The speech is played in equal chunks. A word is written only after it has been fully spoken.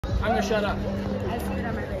I'm gonna shut up.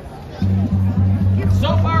 So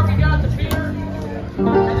far we got the beer and the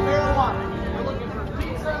marijuana. We're looking for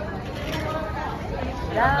pizza.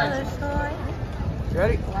 You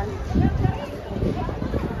ready?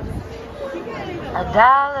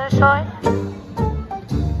 $1 short,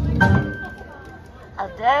 a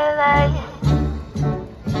day late,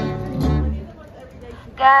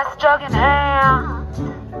 gas truck in hand,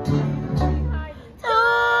 to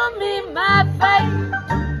meet my fate.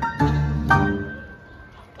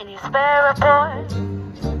 Any spare report?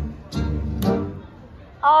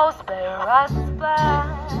 Oh, spare us, spare.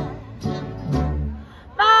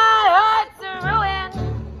 My heart's a ruin,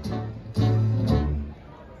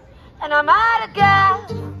 and I'm out of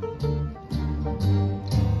gas.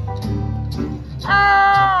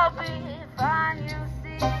 I'll be fine, you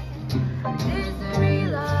see. Misery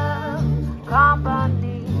loves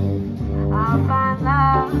company. I'll find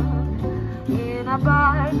love in a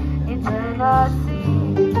bar in Tennessee.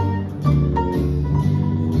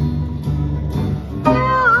 You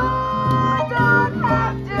don't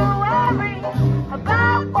have to worry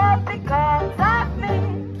about what becomes of me.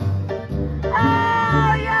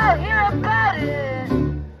 Oh, you'll hear about it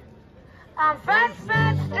on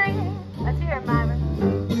Frenchmen Street. Let's hear it, Myra.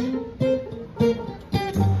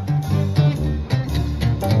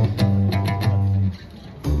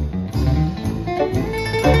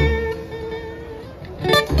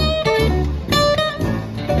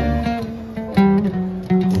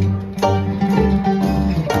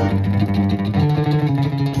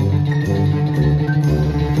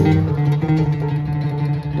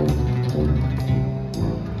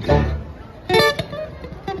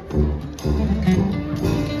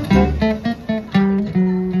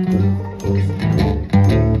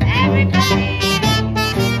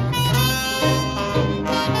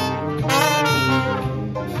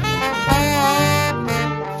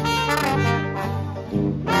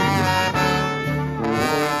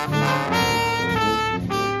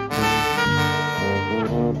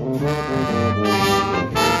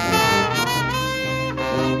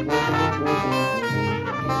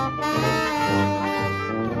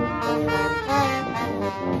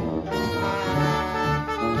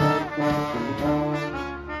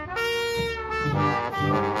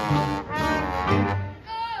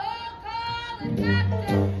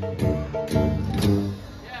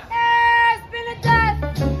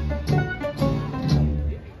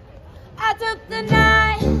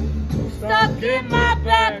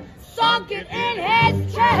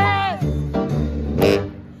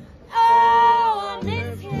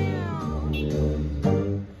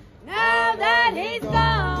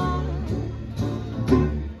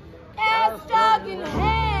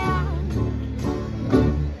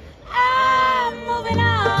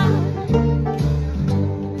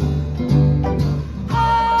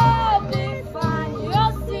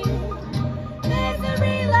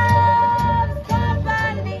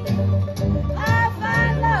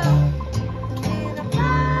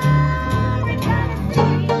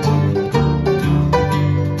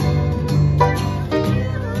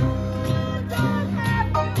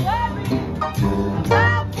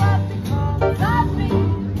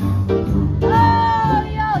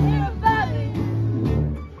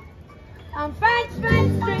 Frenchmen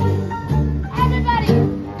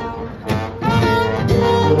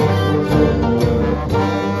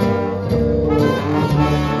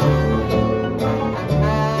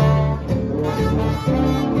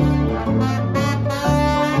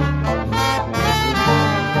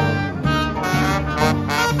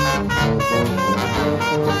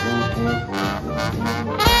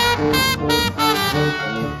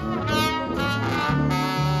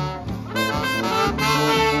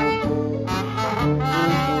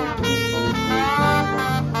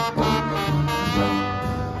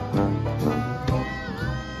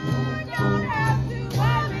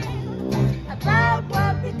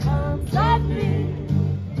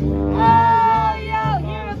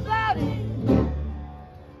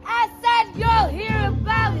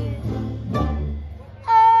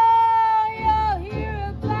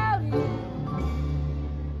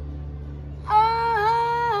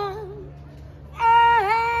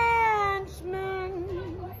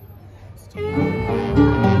Street.